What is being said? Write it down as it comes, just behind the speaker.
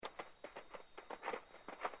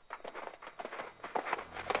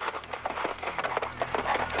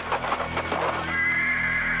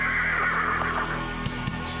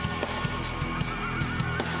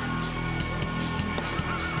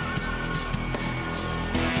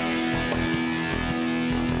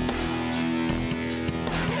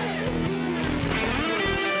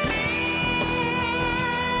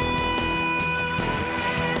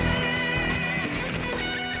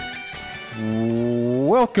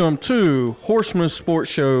Welcome to Horseman Sports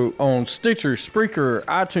Show on Stitcher, Spreaker,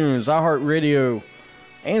 iTunes, iHeartRadio,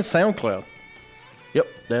 and SoundCloud. Yep,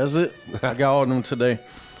 that's it. I got all of them today.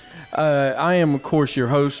 I am, of course, your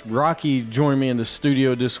host, Rocky. Join me in the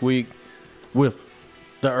studio this week with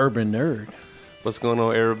the Urban Nerd. What's going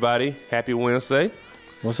on, everybody? Happy Wednesday.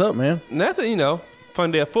 What's up, man? Nothing,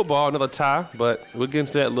 fun day of football, another tie, but we'll get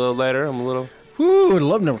into that a little later. I'm a little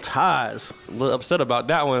love them ties. A little upset about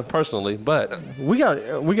that one personally, but we got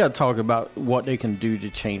to talk about what they can do to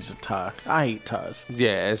change the tie. I hate ties.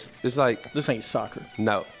 Yeah, it's like this ain't soccer.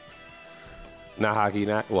 No, not hockey.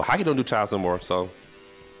 Hockey don't do ties no more. So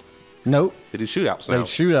nope, they do shootouts now. They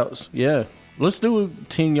shootouts. Yeah, let's do a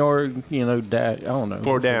 10-yard. dash. I don't know.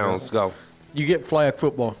 4 downs. Go. You get flag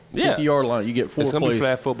football. Yeah. 50-yard line. You get 4 plays. It's gonna be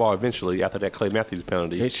flag football eventually after that Clay Matthews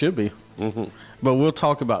penalty. It should be. Mm-hmm. But we'll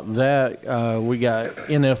talk about that. We got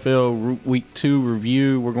NFL Week 2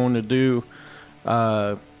 review we're going to do.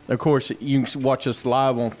 Of course, you can watch us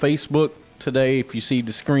live on Facebook today. If you see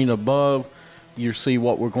the screen above, you'll see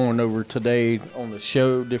what we're going over today on the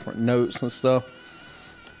show, different notes and stuff.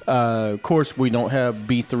 Of course, we don't have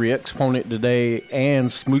B3 Exponent today, and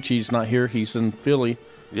Smoochie's not here. He's in Philly.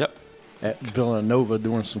 Yep. At Villanova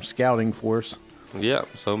doing some scouting for us. Yep.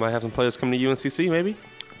 So we might have some players coming to UNCC maybe.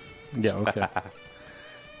 Yeah, okay.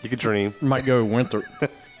 You could dream. Might go to Winthrop.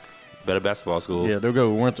 Better basketball school. Yeah, they'll go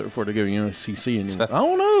to Winthrop before they go to UNCC. And I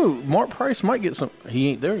don't know. Mark Price might get some.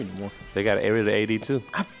 He ain't there anymore. They got rid of AD too.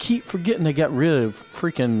 I keep forgetting they got rid of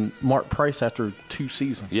freaking Mark Price after 2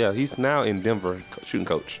 seasons. Yeah, he's now in Denver, shooting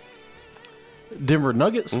coach. Denver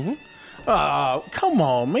Nuggets? Mm-hmm. Oh, come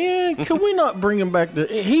on, man. Could we not bring him back?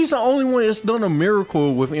 He's the only one that's done a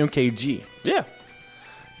miracle with MKG. Yeah.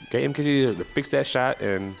 Get MKG to fix that shot,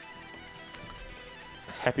 and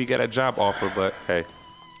happy you got a job offer, but hey.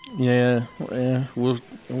 Yeah, we'll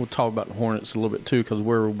talk about the Hornets a little bit too, because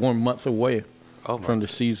we're 1 month away from the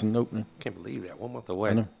season opening. Can't believe that, 1 month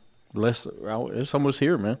away. It's almost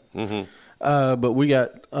here, man. Mm-hmm. But we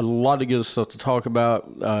got a lot of good stuff to talk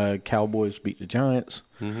about. Cowboys beat the Giants.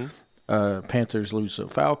 Mm-hmm. Panthers lose to the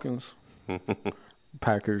Falcons.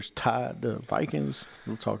 Packers tied the Vikings.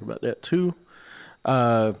 We'll talk about that too.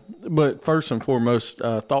 But first and foremost,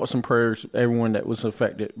 thoughts and prayers everyone that was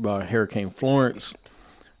affected by Hurricane Florence.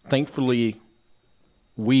 Thankfully,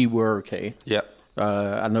 we were okay. Yep.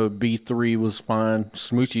 I know B3 was fine.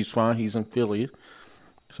 Smoochie's fine. He's in Philly.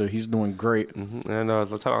 So he's doing great. Mm-hmm. And I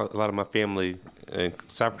talked to a lot of my family in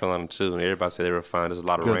South Carolina too, and everybody said they were fine. There's a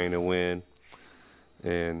lot of rain and wind.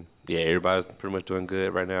 And yeah, everybody's pretty much doing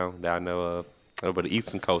good right now that I know of. But the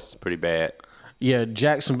eastern coast is pretty bad. Yeah,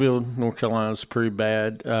 Jacksonville, North Carolina is pretty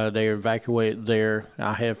bad. They evacuated there.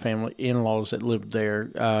 I have family in-laws that live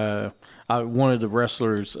there. One of the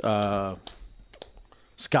wrestlers,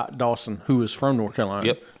 Scott Dawson, who is from North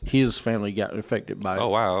Carolina, his family got affected by it. Oh,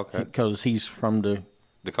 wow, okay. Because he's from the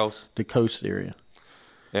coast? The coast area.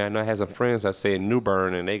 Yeah, I know I had some friends that say in New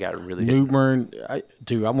Bern, and they got really New Bern, I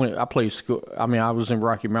played school. I mean, I was in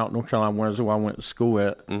Rocky Mount, North Carolina, where I went to school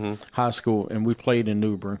at, high school, and we played in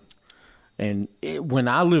New Bern. And when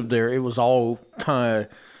I lived there, it was all kind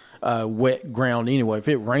of wet ground anyway. If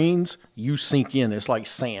it rains, you sink in. It's like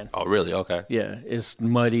sand. Oh, really? Okay. Yeah, it's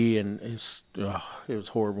muddy, and it was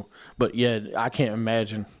horrible. But, yeah, I can't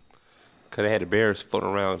imagine. Because they had the bears floating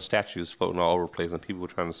around, statues floating all over the place, and people were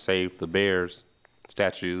trying to save the bears.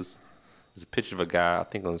 Statues. There's a picture of a guy, I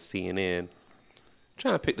think on CNN,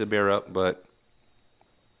 trying to pick the bear up, but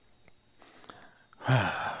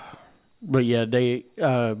yeah,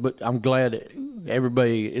 but I'm glad that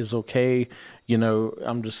everybody is okay.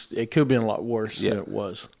 It could have been a lot worse than it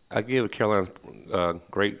was. I give Carolina a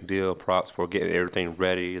great deal of props for getting everything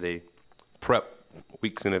ready. They prep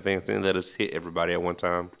weeks in advance and let us hit everybody at one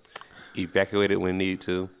time. Evacuated when needed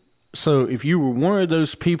to. So if you were one of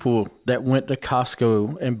those people that went to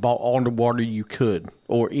Costco and bought all the water you could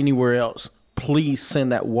or anywhere else, please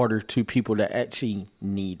send that water to people that actually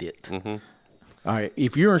need it. Mm-hmm. All right.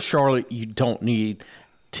 If you're in Charlotte, you don't need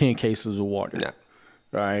 10 cases of water. No.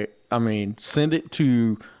 All right. I mean, send it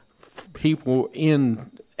to people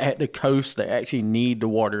at the coast that actually need the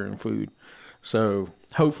water and food. So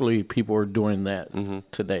hopefully people are doing that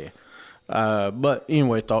today. But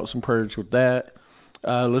anyway, thoughts and prayers with that.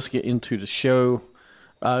 Let's get into the show.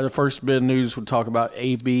 The first bit of news we'll talk about: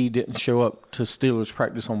 AB didn't show up to Steelers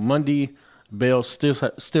practice on Monday. Bell still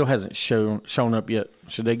hasn't shown up yet.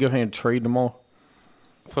 Should they go ahead and trade them all?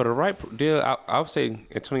 For the right deal, I would say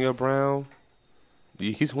Antonio Brown.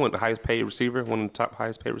 He's one of the highest paid receiver, one of the top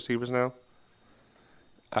highest paid receivers now.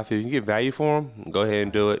 I feel you can get value for him, go ahead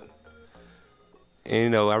and do it.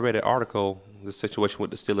 And I read an article the situation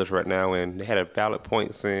with the Steelers right now, and they had a valid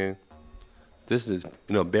point saying this is,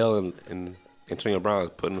 Bell and Antonio Brown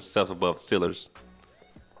putting themselves above the Steelers.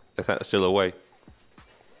 That's not the Steelers way.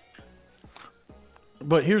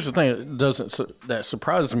 But here's the thing that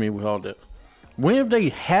surprises me with all that. When have they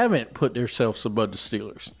haven't put themselves above the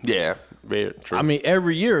Steelers? Yeah, very true. I mean,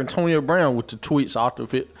 every year Antonio Brown with the tweets off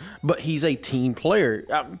of it, but he's a team player.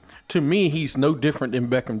 To me, he's no different than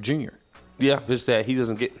Beckham Jr. Yeah, just that he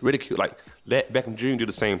doesn't get ridiculed. Like, let Beckham Jr. do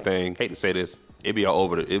the same thing. Hate to say this. It'd be all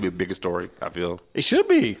over. It'd be a bigger story, I feel. It should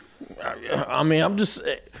be. I mean, I'm just...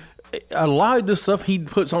 A lot of this stuff he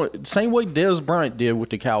puts on... Same way Dez Bryant did with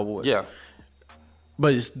the Cowboys. Yeah.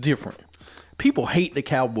 But it's different. People hate the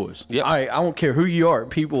Cowboys. Yep. I don't care who you are.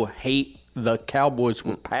 People hate the Cowboys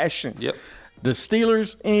with passion. Yep. The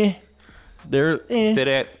Steelers, they're They're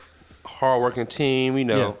that hard-working team,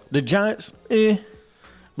 Yeah. The Giants,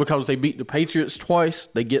 because they beat the Patriots twice,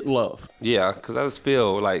 they get love. Yeah, because I just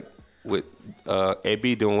feel like with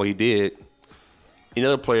AB doing what he did,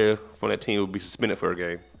 another player from that team would be suspended for a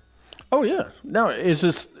game. Oh, yeah. No, it's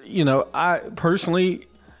just, I personally,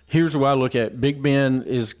 here's what I look at. Big Ben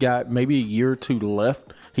has got maybe a year or two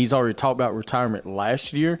left. He's already talked about retirement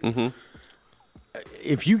last year. Mm-hmm.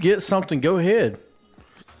 If you get something, go ahead.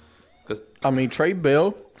 I mean, trade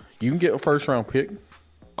Bell. You can get a first-round pick.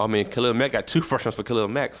 I mean, Khalil Mack got 2 first rounds for Khalil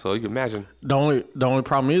Mack, so you can imagine. The only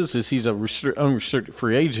problem is he's a unrestricted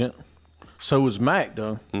free agent. So is Mack,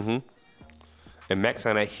 though. Mm-hmm. And Mack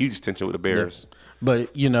signed that huge extension with the Bears. Yeah. But,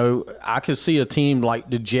 I could see a team like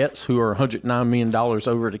the Jets, who are $109 million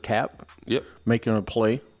over the cap, making a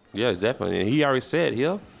play. Yeah, definitely. And he already said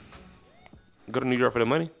he'll go to New York for the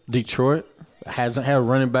money. Detroit hasn't had a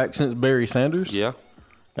running back since Barry Sanders. Yeah.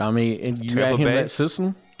 I mean, and you got him in that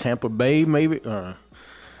system. Tampa Bay, maybe.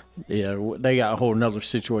 Yeah, they got a whole nother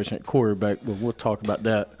situation at quarterback, but we'll talk about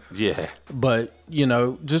that. Yeah. But,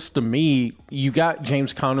 just to me, you got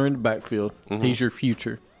James Conner in the backfield. Mm-hmm. He's your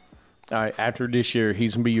future. All right, after this year,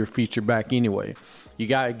 he's going to be your feature back anyway. You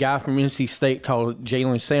got a guy from NC State called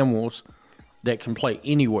Jalen Samuels that can play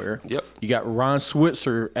anywhere. Yep. You got Ron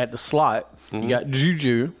Switzer at the slot. Mm-hmm. You got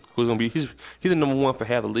Juju. Who's going to be – he's the number one for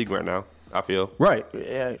half the league right now, I feel. Right.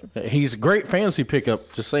 Yeah. He's a great fantasy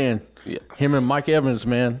pickup, just saying. Yeah. Him and Mike Evans,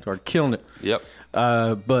 man, are killing it. Yep.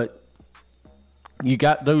 But you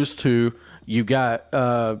got those two. You got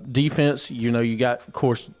defense. You got, of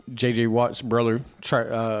course, J.J. Watt's brother,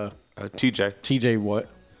 T.J. Watt.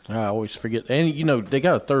 I always forget. And, they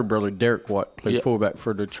got a third brother, Derek Watt, played fullback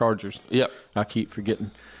for the Chargers. Yep. I keep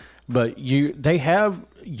forgetting. But they have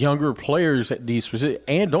younger players at these specific.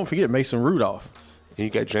 And don't forget Mason Rudolph. And you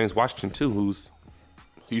got James Washington, too,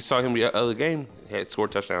 you saw him the other game, had scored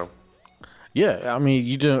a touchdown. Yeah, I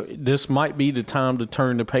mean, this might be the time to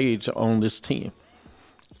turn the page on this team.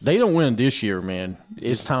 They don't win this year, man.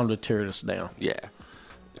 It's time to tear this down. Yeah.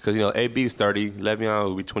 Because, AB is 30. Le'Veon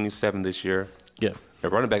will be 27 this year. Yeah.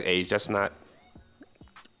 At running back age, that's not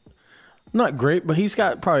great, but he's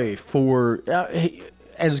got probably 4.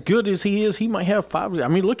 As good as he is, he might have 5. I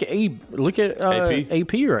mean, look at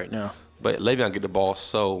AP right now. But Le'Veon get the ball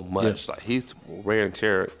so much. Yeah. Like, he's wear and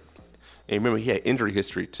tear. And remember, he had injury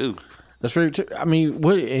history, too. That's very true. I mean,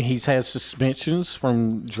 he's had suspensions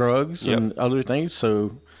from drugs and other things.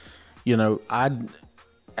 So,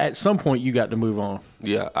 at some point, you got to move on.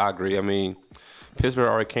 Yeah, I agree. I mean, Pittsburgh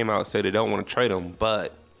already came out and said they don't want to trade him,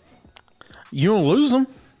 but you don't lose him.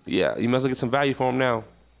 Yeah, you must get some value for him now.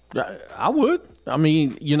 I would. I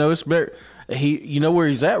mean, it's better. Where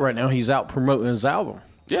he's at right now. He's out promoting his album.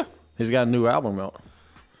 Yeah, he's got a new album out.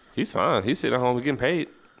 He's fine. He's sitting at home getting paid.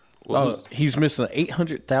 He's missing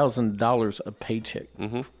 $800,000 a paycheck.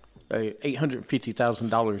 Mm-hmm.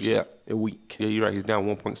 $850,000 a week. Yeah, you're right. He's down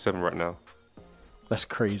 1.7 right now. That's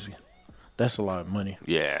crazy. That's a lot of money.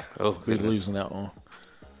 Yeah. Oh, he's losing out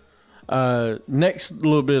on. Next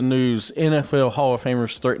little bit of news. NFL Hall of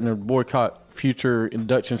Famers threaten to boycott future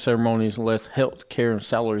induction ceremonies unless health care and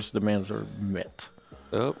salaries demands are met.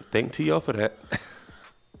 Oh, thank T.O. for that.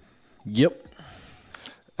 Yep.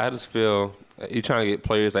 I just feel you're trying to get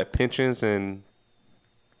players like pensions and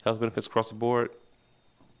health benefits across the board.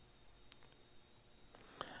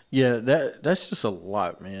 Yeah, that's just a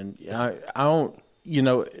lot, man. I don't.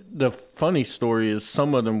 The funny story is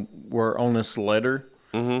some of them were on this letter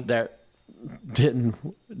that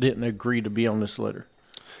didn't agree to be on this letter.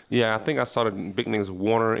 Yeah, I think I saw the big names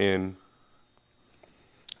Warner and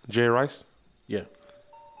Jerry Rice. Yeah.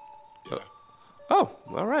 Oh,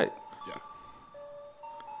 all right. Yeah.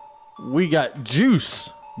 We got Juice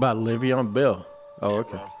by Le'Veon Bell. Oh,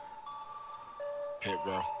 okay. Hey,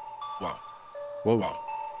 bro. Wow. Whoa. Wow.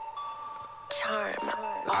 Charm.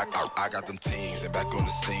 I got them teams and back on the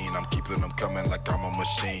scene. I'm keeping them coming like I'm a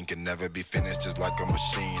machine. Can never be finished just like a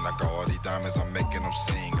machine. I got all these diamonds, I'm making them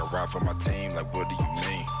sing. I ride for my team, like what do you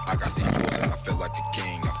mean? I got these rules and I feel like a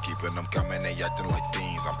king. I'm keeping them coming, they acting like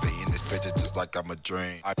fiends. I'm painting this picture just like I'm a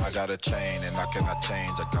dream. I got a chain and I cannot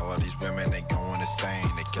change. I got all these women, they going insane.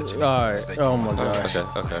 They catching me. All right. Oh my gosh.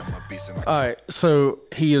 Okay. All right. So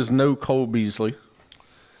he is no Cole Beasley.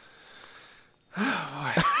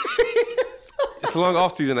 It's a long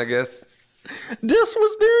off season, I guess. This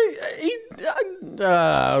was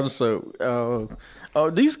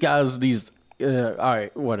these guys, all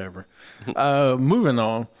right, whatever. Moving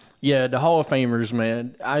on. Yeah, the Hall of Famers,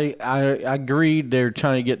 man. I agree they're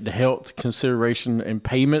trying to get the health consideration and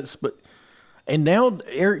payments, and now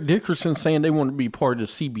Eric Dickerson saying they want to be part of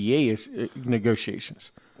the CBA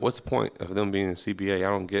negotiations. What's the point of them being in CBA? I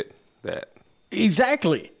don't get that.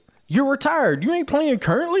 Exactly. You're retired. You ain't playing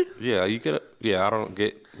currently? Yeah, I don't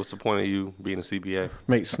get what's the point of you being a CBA.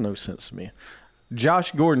 Makes no sense to me.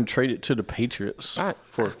 Josh Gordon traded to the Patriots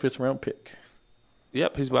for a 5th round pick.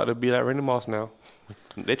 Yep, he's about to be like Randy Moss now.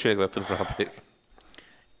 They traded a 5th round pick.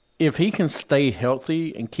 If he can stay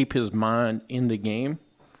healthy and keep his mind in the game,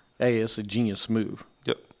 hey, it's a genius move.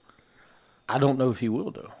 Yep. I don't know if he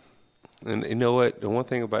will, though. And you know what? The one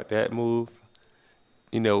thing about that move,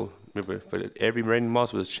 remember, for every Randy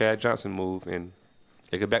Moss was Chad Johnson move, and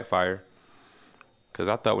it could backfire. Because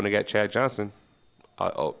I thought when they got Chad Johnson,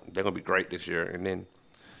 they're going to be great this year. And then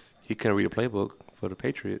he couldn't read a playbook for the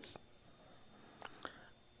Patriots.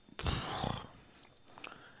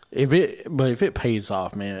 If it pays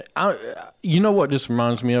off, man, you know what this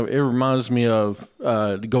reminds me of? It reminds me of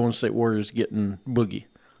the Golden State Warriors getting Boogie.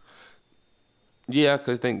 Yeah,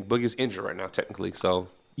 because I think Boogie's injured right now, technically. So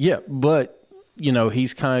yeah, but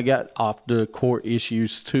he's kind of got off the court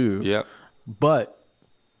issues too. Yeah, but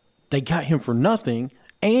they got him for nothing,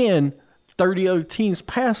 and 30 other teams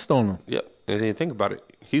passed on him. Yep, and then think about it.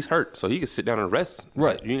 He's hurt, so he can sit down and rest.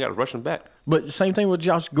 Right. You ain't got to rush him back. But the same thing with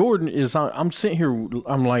Josh Gordon is I'm sitting here,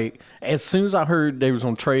 I'm like, as soon as I heard they was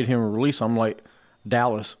going to trade him and release, I'm like,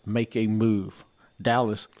 Dallas, make a move.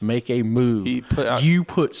 Dallas, make a move. You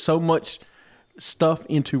put so much stuff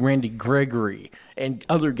into Randy Gregory and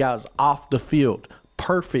other guys off the field.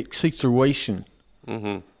 Perfect situation.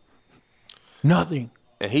 Mm-hmm. Nothing.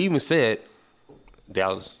 And he even said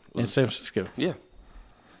Dallas in San Francisco. Yeah.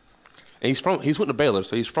 And he's went to Baylor,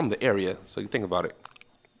 so he's from the area. So you think about it.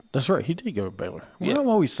 That's right. He did go to Baylor. Yeah. I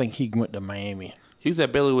always think he went to Miami. He was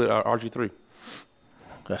at Baylor with RG3.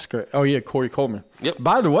 That's great. Oh, yeah, Corey Coleman. Yep.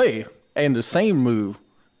 By the way, and the same move,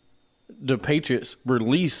 the Patriots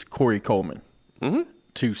Corey Coleman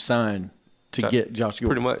to sign to get Josh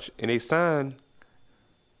Gordon. Pretty much. And they signed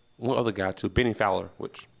one other guy too, Benny Fowler,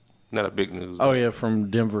 which not a big news. Oh, yeah, from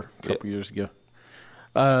Denver a couple years ago.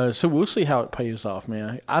 So we'll see how it pays off,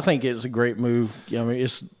 man. I think it's a great move. I mean,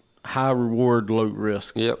 it's high reward, low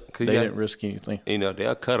risk. Yep. They didn't risk anything.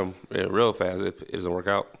 They'll cut them real fast if it doesn't work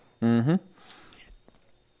out. Mm-hmm.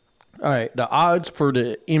 All right, the odds for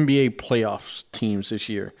the NBA playoffs teams this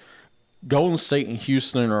year. Golden State and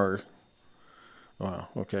Houston are,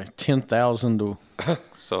 10,000 to.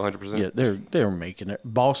 So 100%. Yeah, they're making it.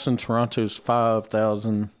 Boston, Toronto's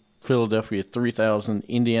 5,000. Philadelphia 3,000.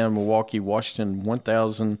 Indiana, Milwaukee, Washington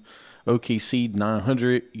 1,000. OKC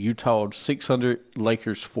 900. Utah 600.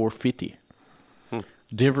 Lakers 450.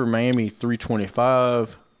 Denver, Miami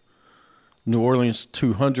 325. New Orleans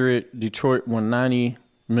 200. Detroit 190.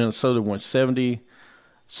 Minnesota 170,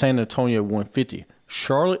 San Antonio 150,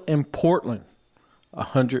 Charlotte and Portland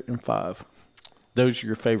 105. Those are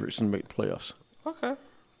your favorites to make the playoffs. Okay.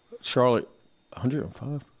 Charlotte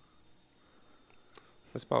 105.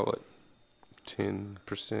 That's about what,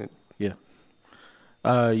 10%. Yeah.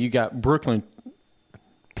 You got Brooklyn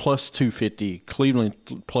plus 250,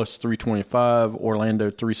 Cleveland plus 325, Orlando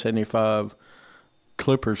 375.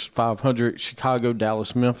 Clippers 500, Chicago,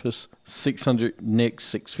 Dallas, Memphis 600, Knicks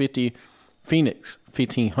 650, Phoenix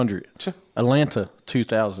 1,500, Atlanta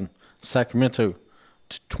 2,000, Sacramento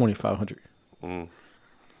 2,500.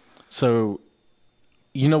 So,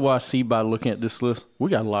 you know what I see by looking at this list? We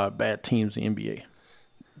got a lot of bad teams in the NBA.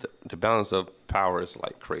 The balance of power is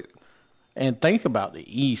like crazy. And think about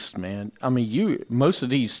the East, man. I mean, most of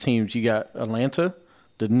these teams, you got Atlanta,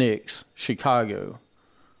 the Knicks, Chicago,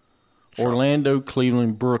 Orlando,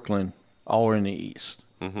 Cleveland, Brooklyn, all are in the East.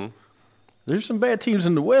 Mm-hmm. There's some bad teams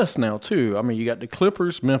in the West now, too. I mean, you got the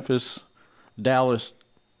Clippers, Memphis, Dallas,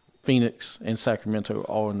 Phoenix, and Sacramento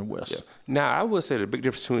all in the West. Yeah. Now, I would say the big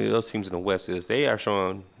difference between those teams in the West is they got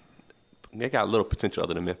a little potential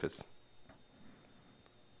other than Memphis.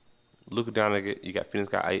 Luka Doncic, you got Phoenix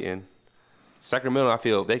got Ayton. Sacramento, I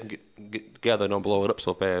feel they can get together and don't blow it up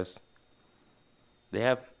so fast. They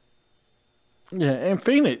have. Yeah, and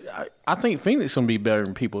Phoenix, I think Phoenix going to be better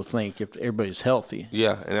than people think if everybody's healthy.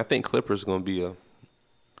 Yeah, and I think Clippers going to be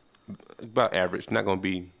about average. Not going to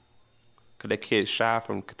be. Because that kid Shy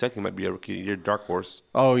from Kentucky might be a rookie. You're dark horse.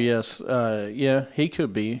 Oh, yes. Yeah, he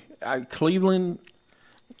could be. Cleveland,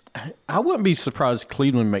 I wouldn't be surprised if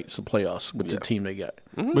Cleveland makes the playoffs with the team they got.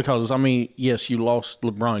 Mm-hmm. Because, I mean, yes, you lost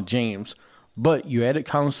LeBron James, but you added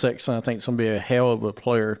Colin Sexton. I think it's going to be a hell of a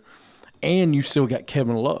player. And you still got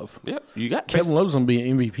Kevin Love. Yep. You got Kevin Love's going to be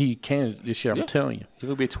an MVP candidate this year, I'm telling you. He's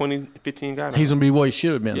going to be a 20-15 guy now. He's going to be what he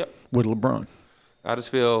should have been with LeBron. I just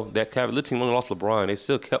feel that Cavalier team only lost LeBron. They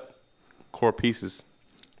still kept core pieces.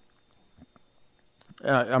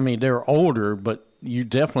 I mean, they're older, but you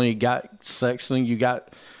definitely got Sexton. You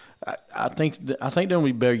got I think they're going to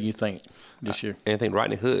be better than you think this year. And I think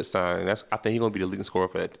Rodney Hood signed. I think he's going to be the leading scorer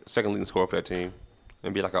for that, second leading scorer for that team.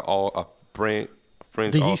 And be like a fringe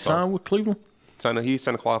Did he sign with Cleveland? He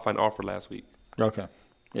signed a qualifying offer last week. Okay.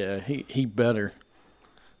 Yeah, he better.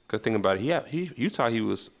 Because think about it, Utah, he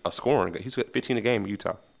was a scoring. He's got 15 a game in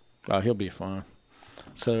Utah. Oh, he'll be fine.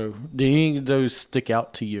 So, do any of those stick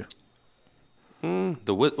out to you? What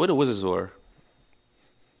the Wizards were?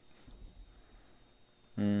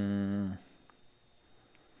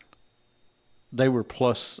 They were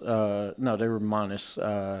plus. No, they were minus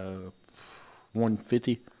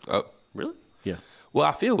 150. Oh, really? Yeah. Well,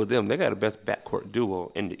 I feel with them, they got the best backcourt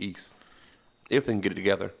duo in the East. If they can get it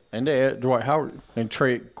together. And they had Dwight Howard and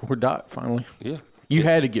Trey Cordat finally. Yeah. You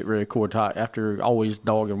had to get rid of Cordat after always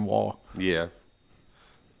dogging Wall. Yeah.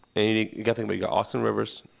 And you got to think about you got Austin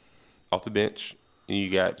Rivers off the bench, and you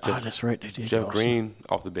got that's right, they did Jeff Green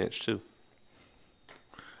off the bench too.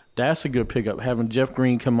 That's a good pickup, having Jeff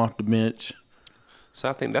Green come off the bench. So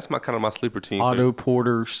I think that's my sleeper team. Otto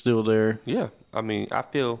Porter still there. Yeah, I mean, I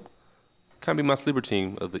feel kind of be my sleeper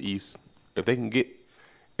team of the East.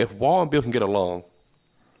 If Wall and Bill can get along,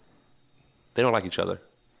 they don't like each other.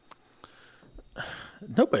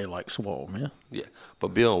 Nobody likes Wall, man. Yeah, but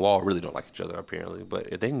Bill and Wall really don't like each other, apparently.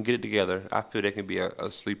 But if they can get it together, I feel they can be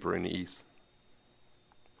a sleeper in the East.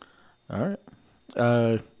 All right.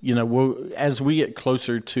 As we get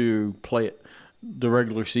closer to the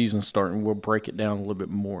regular season starting, we'll break it down a little bit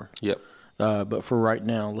more. Yep. But for right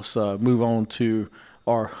now, let's move on to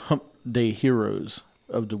our Hump Day Heroes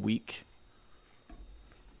of the week.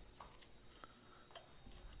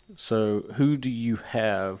 So, who do you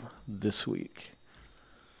have this week?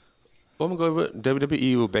 Well, I'm going to go with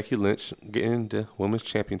WWE with Becky Lynch getting the Women's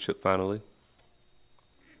Championship finally.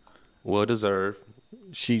 Well deserved.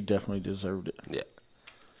 She definitely deserved it. Yeah.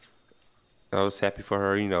 I was happy for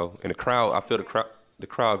her, and the crowd, I feel the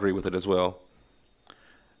crowd agreed with it as well.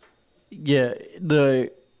 Yeah,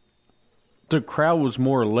 the crowd was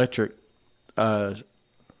more electric on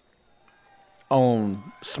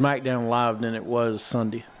SmackDown Live than it was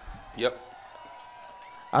Sunday. Yep.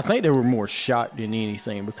 I think they were more shocked than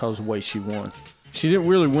anything because of the way she won. She didn't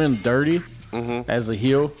really win dirty as a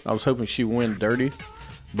heel. I was hoping she'd win dirty,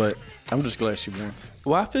 but I'm just glad she won.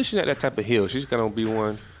 Well, I feel she's not that type of heel. She's going to be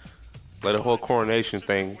one. Like the whole coronation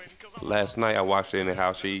thing. Last night I watched it and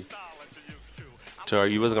how she told her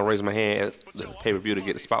you wasn't going to raise my hand at the pay-per-view to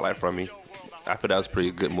get the spotlight from me. I feel that was a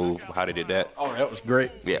pretty good move, how they did that. Oh, that was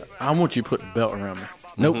great. Yeah. I want you to put the belt around me.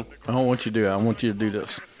 Nope. I don't want you to do it. I want you to do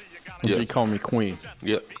this. I want you to call me Queen.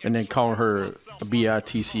 Yep. And then call her a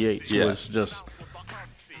B-I-T-C-H. Yeah. Was just...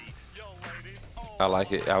 I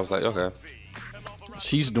like it. I was like, okay.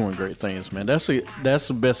 She's doing great things, man. That's the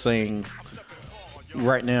best thing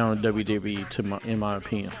right now in WWE, in my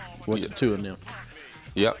opinion, with the two of them.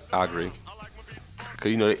 Yep, I agree.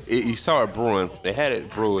 Because, you saw it brewing. They had it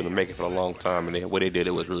brewing and making for a long time, and what they did,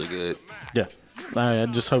 it was really good. Yeah. I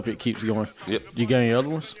just hope it keeps going. Yep. You got any other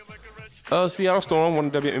ones? Seattle Storm won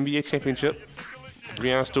the WNBA championship.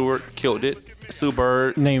 Breanna Stewart killed it. Sue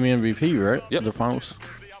Bird. Name MVP, right? Yep. The finals.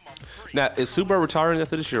 Now, is Sue Bird retiring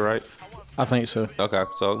after this year, right? I think so. Okay.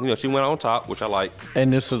 So, she went on top, which I like.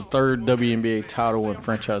 And this is the third WNBA title in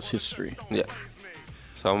franchise history. Yeah.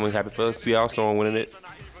 So, I'm really happy for Seattle Storm winning it.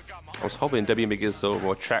 I was hoping WNBA gets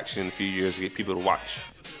more traction in a few years to get people to watch.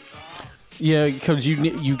 Yeah, because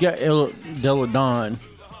you got Della Dawn.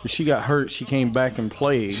 She got hurt. She came back and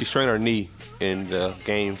played. She strained her knee in the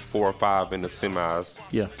game 4 or 5 in the semis.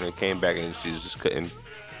 Yeah. And came back and she just couldn't.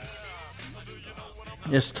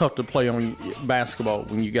 It's tough to play on basketball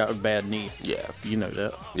when you got a bad knee. Yeah. You know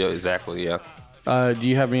that. Yeah, exactly, yeah. Do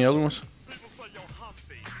you have any other ones?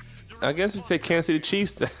 I guess you'd say Kansas City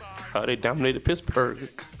Chiefs. How they dominated Pittsburgh.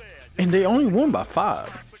 And they only won by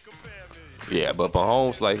 5. Yeah, but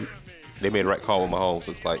Mahomes, they made the right call with Mahomes.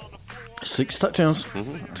 Looks like 6 touchdowns,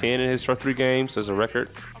 10 in his first 3 games as a record.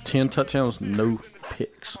 10 touchdowns, no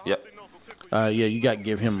picks. Yep. Yeah, you got to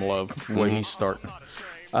give him love the way he's starting.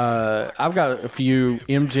 I've got a few.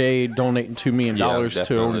 MJ donating $2 million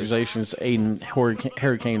to organizations aiding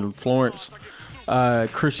Hurricane Florence.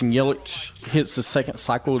 Christian Yelich hits the second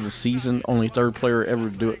cycle of the season. Only third player ever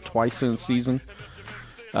to do it twice in a season.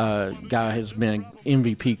 Guy has been an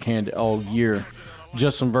MVP candidate all year.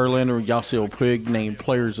 Justin Verlander, Yasiel Puig named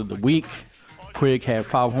Players of the Week. Puig had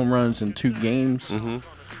 5 home runs in 2 games.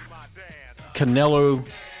 Canelo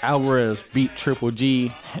Alvarez beat Triple G,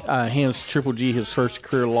 hands Triple G his first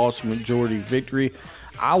career loss majority victory.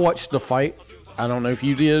 I watched the fight. I don't know if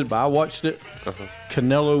you did, but I watched it.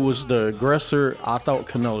 Canelo was the aggressor. I thought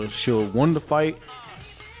Canelo should have won the fight.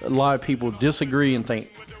 A lot of people disagree and think,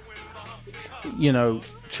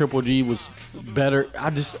 Triple G was better.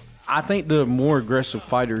 I think the more aggressive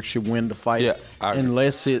fighter should win the fight,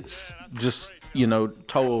 unless it's just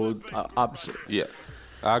total opposite. Yeah,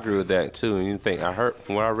 I agree with that too. And you think I heard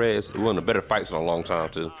from what I read, it's one of the better fights in a long time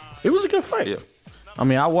too. It was a good fight. Yeah, I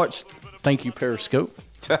mean, I watched. Thank you, Periscope.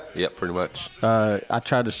 Yeah, pretty much. I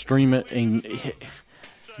tried to stream it, and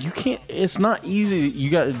you can't. It's not easy. You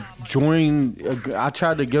got to join. I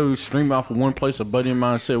tried to go stream off of one place. A buddy of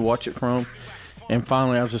mine said watch it from. And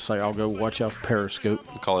finally, I was just like, I'll go watch out Periscope.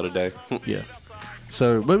 Call it a day. Yeah.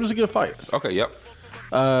 So, but it was a good fight. Okay, yep.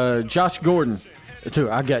 Josh Gordon,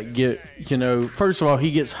 too. I got to get, first of all,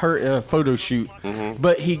 he gets hurt at a photo shoot,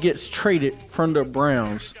 but he gets traded from the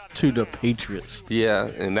Browns to the Patriots. Yeah,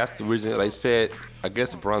 and that's the reason they said, I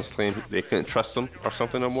guess the Browns claimed they couldn't trust him or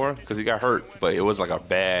something no more because he got hurt, but it was like a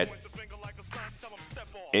bad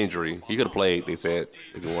injury. He could have played, they said,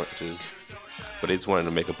 if he wanted to. But they just wanted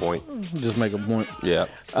to make a point. Just make a point. Yeah.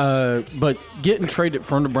 But getting traded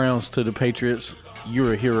from the Browns to the Patriots,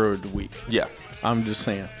 you're a hero of the week. Yeah. I'm just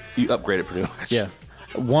saying. You upgraded pretty much. Yeah.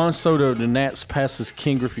 Juan Soto, the Nats, passes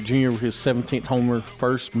Ken Griffey Jr. with his 17th homer,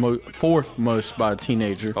 fourth most by a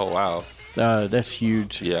teenager. Oh, wow. That's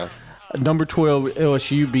huge. Yeah. Number 12,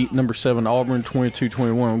 LSU beat number 7, Auburn,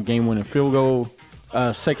 22-21 on game-winning field goal.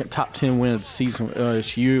 Second top 10 win of the season with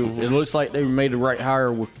LSU. It looks like they made the right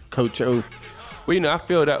hire with Coach O. Well, I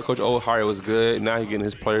feel that Coach O'Hara was good. Now he's getting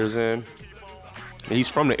his players in. And he's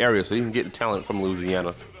from the area, so he can get the talent from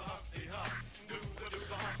Louisiana.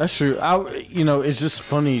 That's true. It's just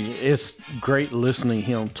funny. It's great listening to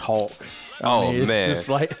him talk. Man.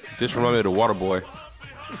 Just remind me of the Water Boy.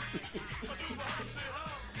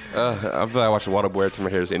 I feel like I watch the Water Boy every time I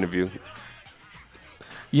hear this interview.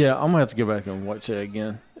 Yeah, I'm going to have to go back and watch that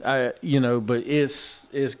again. But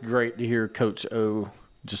it's great to hear Coach O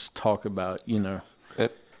just talk about, And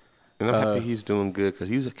I'm happy he's doing good because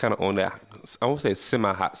he's kind of on that, I won't say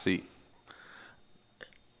semi-hot seat.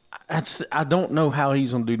 I don't know how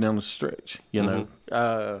he's going to do down the stretch,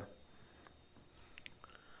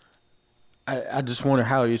 I just wonder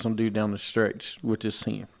how he's going to do down the stretch with this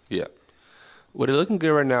team. Yeah. Well, they're looking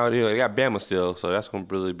good right now. They got Bama still, so that's going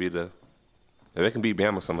to really be if they can beat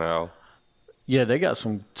Bama somehow. Yeah, they got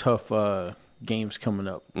some tough games coming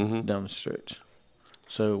up down the stretch.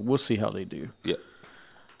 So we'll see how they do. Yeah.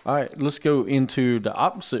 All right, let's go into the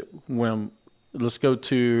opposite realm. Let's go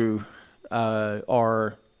to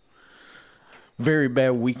our very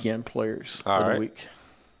bad weekend players of the week.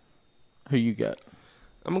 Who you got?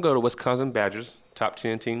 I'm going to go to Wisconsin Badgers, top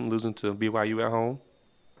 10 team, losing to BYU at home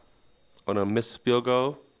on a missed field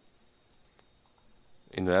goal.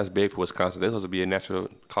 That's big for Wisconsin. They're supposed to be a natural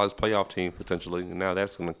college playoff team potentially, and now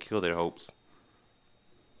that's going to kill their hopes.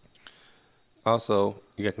 Also,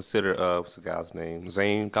 you got to consider, what's the guy's name?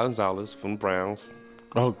 Zane Gonzalez from the Browns.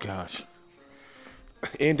 Oh, gosh.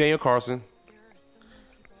 And Daniel Carlson.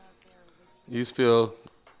 You just feel,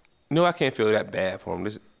 I can't feel that bad for him.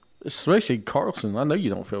 Especially Carlson. I know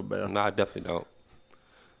you don't feel bad. No, I definitely don't.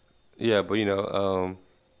 Yeah, but,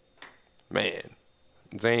 man,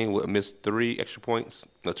 Zane would miss 2 extra points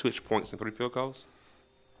and 3 field goals.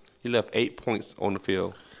 He left 8 points on the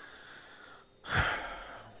field.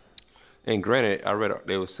 And granted, I read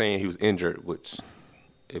they were saying he was injured, which,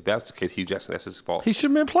 if that's the case, Hugh Jackson, that's his fault. He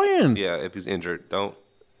should have been playing. Yeah, if he's injured, don't.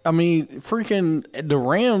 I mean, freaking the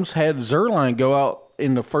Rams had Zerline go out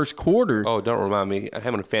in the first quarter. Oh, don't remind me. I had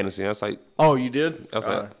him in a fantasy. I was like, oh, you did? I was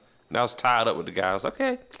I was tied up with the guy. I was like,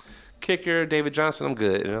 okay, kicker, David Johnson, I'm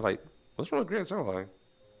good. And they're like, what's wrong with Grant Zerline?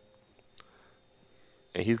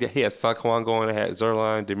 And he had Saquon going. I had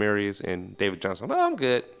Zerline, Demarius, and David Johnson. I'm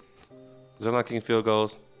good. Zerline kicking field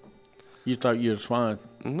goals. You thought you was fine.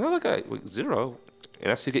 No, look at 0. And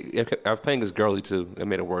I was playing as Gurley, too. That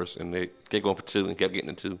made it worse. And they kept going for 2 and kept getting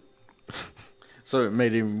the 2. So it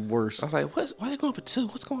made it even worse. I was like, why are they going for 2?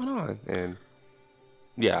 What's going on? And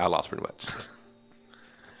yeah, I lost pretty much.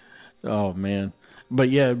 Oh, man. But,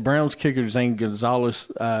 yeah, Browns kicker Zane Gonzalez,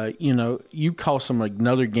 you cost him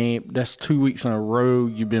another game. That's 2 weeks in a row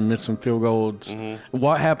you've been missing field goals. Mm-hmm.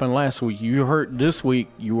 What happened last week? You hurt this week.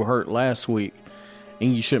 You were hurt last week,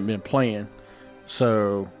 and you shouldn't have been playing.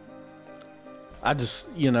 So, I just,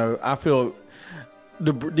 I feel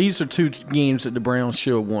these are 2 games that the Browns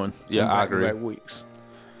should have won. Yeah, I agree. Back weeks.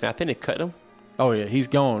 And I think they cut him. Oh, yeah, he's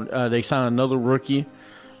gone. They signed another rookie.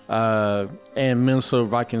 And Minnesota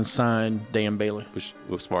Vikings signed Dan Bailey. Which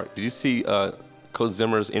was smart. Did you see Coach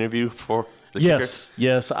Zimmer's interview for the kicker?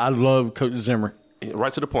 Yes. I love Coach Zimmer.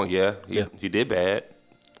 Right to the point, yeah. He did bad.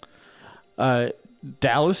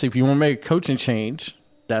 Dallas, if you want to make a coaching change,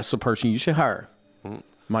 that's the person you should hire. Mm-hmm.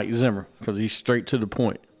 Mike Zimmer, because he's straight to the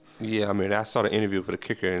point. Yeah, I mean, I saw the interview for the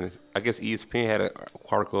kicker, and I guess ESPN had an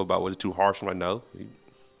article about was it too harsh? I'm like, no.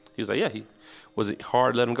 He was like, yeah, was it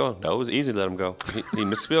hard to let him go? No, it was easy to let him go. He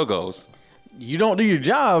missed field goals. You don't do your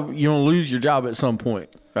job, you're going to lose your job at some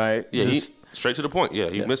point, right? Yeah, he's straight to the point. Yeah,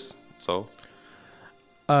 he missed. So,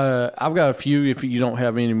 I've got a few if you don't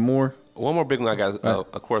have any more. One more big one I got,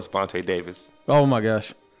 of course, Vontae Davis. Oh, my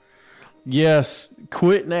gosh. Yes,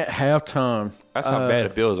 quitting at halftime. That's how bad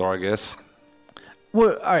the Bills are, I guess.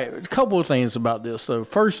 Well, all right, a couple of things about this. So,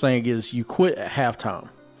 first thing is you quit at halftime.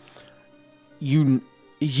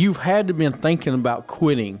 You've had to been thinking about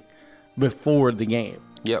quitting before the game.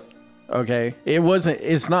 Yep. Okay?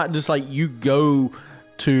 It's not just like you go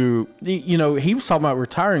to, he was talking about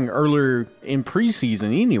retiring earlier in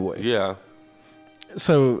preseason anyway. Yeah.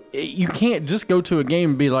 So you can't just go to a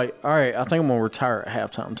game and be like, all right, I think I'm going to retire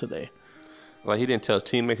at halftime today. Like he didn't tell his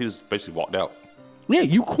teammates, he just basically walked out. Yeah,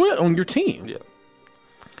 you quit on your team. Yeah.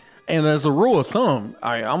 And as a rule of thumb,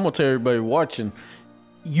 I'm going to tell everybody watching,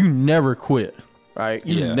 you never quit. Right?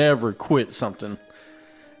 You never quit something.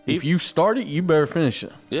 If you start it, you better finish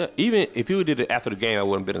it. Yeah, even if you did it after the game, I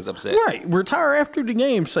wouldn't have been as upset. Right. Retire after the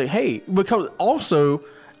game. Say, hey, because also,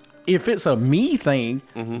 if it's a me thing,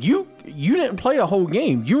 you didn't play a whole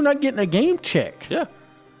game. You're not getting a game check. Yeah.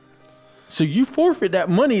 So you forfeit that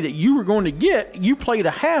money that you were going to get. You played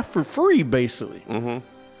a half for free, basically. Mm-hmm.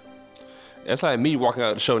 That's like me walking out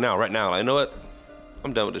of the show now, right now. Like, you know what?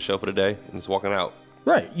 I'm done with the show for the day and just walking out.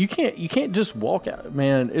 Right. You can't just walk out.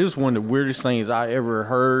 Man, it was one of the weirdest things I ever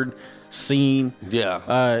heard, seen. Yeah.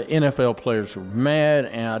 NFL players were mad,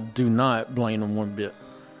 and I do not blame them one bit.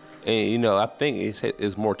 And, I think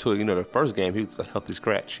it's more to it. The first game, he was a healthy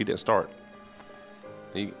scratch. He didn't start.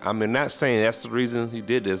 Not saying that's the reason he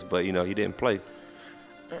did this, but, he didn't play.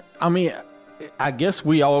 I mean, I guess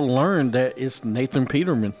we all learned that it's Nathan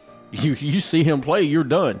Peterman. You see him play, you're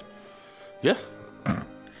done. Yeah.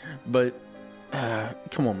 But...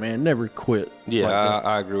 come on, man. Never quit. Yeah,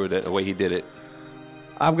 I agree with that, the way he did it.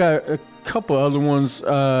 I've got a couple other ones.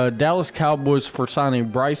 Dallas Cowboys for signing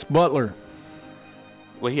Bryce Butler.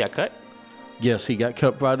 Wait, he got cut? Yes, he got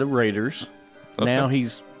cut by the Raiders. Okay. Now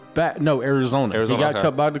he's back. No, Arizona. He got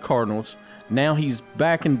cut by the Cardinals. Now he's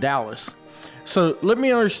back in Dallas. So let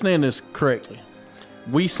me understand this correctly.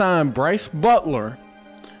 We signed Bryce Butler,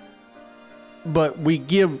 but we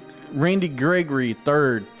give Randy Gregory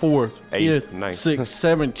 3rd, 4th, 5th, 6th,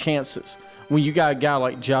 7th chances when you got a guy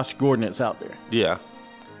like Josh Gordon that's out there. Yeah.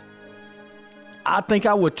 I think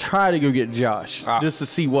I would try to go get Josh just to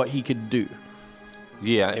see what he could do.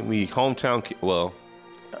 Yeah, hometown,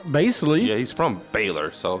 basically. Yeah, he's from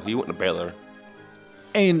Baylor, so he went to Baylor.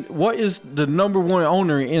 And what is the number one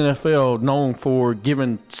owner in NFL known for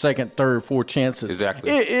giving 2nd, 3rd, 4th chances?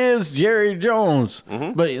 Exactly. It is Jerry Jones.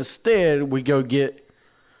 Mm-hmm. But instead, we go get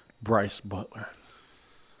Bryce Butler,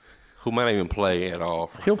 who might not even play at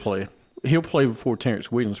all. He'll play. He'll play before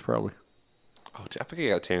Terrence Williams, probably. Oh, I think he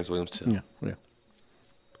got Terrence Williams too. Yeah.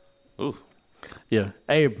 Ooh. Yeah.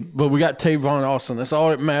 Hey, but we got Tavon Austin. That's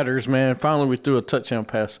all that matters, man. Finally, we threw a touchdown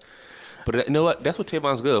pass. But you know what? That's what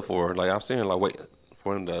Tavon's good for. Like I'm saying, wait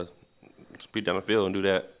for him to speed down the field and do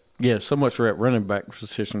that. Yeah, so much for that running back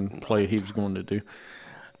position play he was going to do.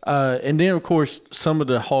 And then, of course, some of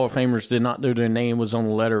the Hall of Famers did not know their name was on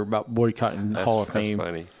the letter about boycotting the Hall of Fame.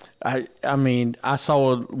 That's funny. I mean, I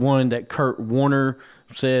saw one that Kurt Warner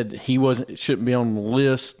said he shouldn't be on the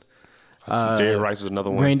list. Jerry Rice is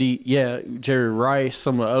another one. Jerry Rice,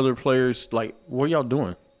 some of the other players. Like, what are y'all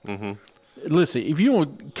doing? Mm-hmm. Listen, if you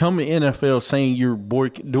don't come to NFL saying you're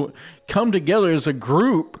come together as a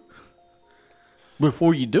group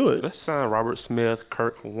before you do it. Let's sign Robert Smith,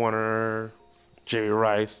 Kurt Warner, Jerry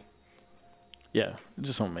Rice. Yeah, it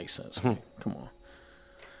just don't make sense. Come on.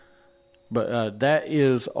 But that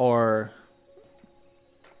is our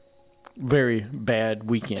very bad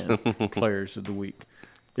weekend players of the week.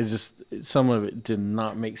 It's just some of it did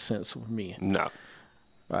not make sense with me. No.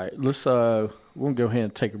 All right, let's we'll go ahead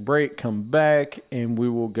and take a break, come back, and we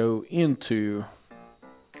will go into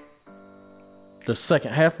the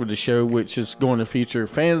second half of the show, which is going to feature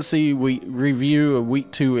fantasy week review of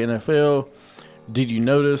week 2 NFL. Did you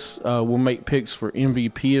notice? We'll make picks for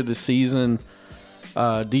MVP of the season,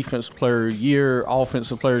 defensive player of the year,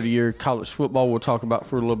 offensive player of the year, college football we'll talk about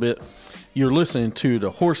for a little bit. You're listening to the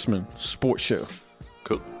Horseman Sports Show.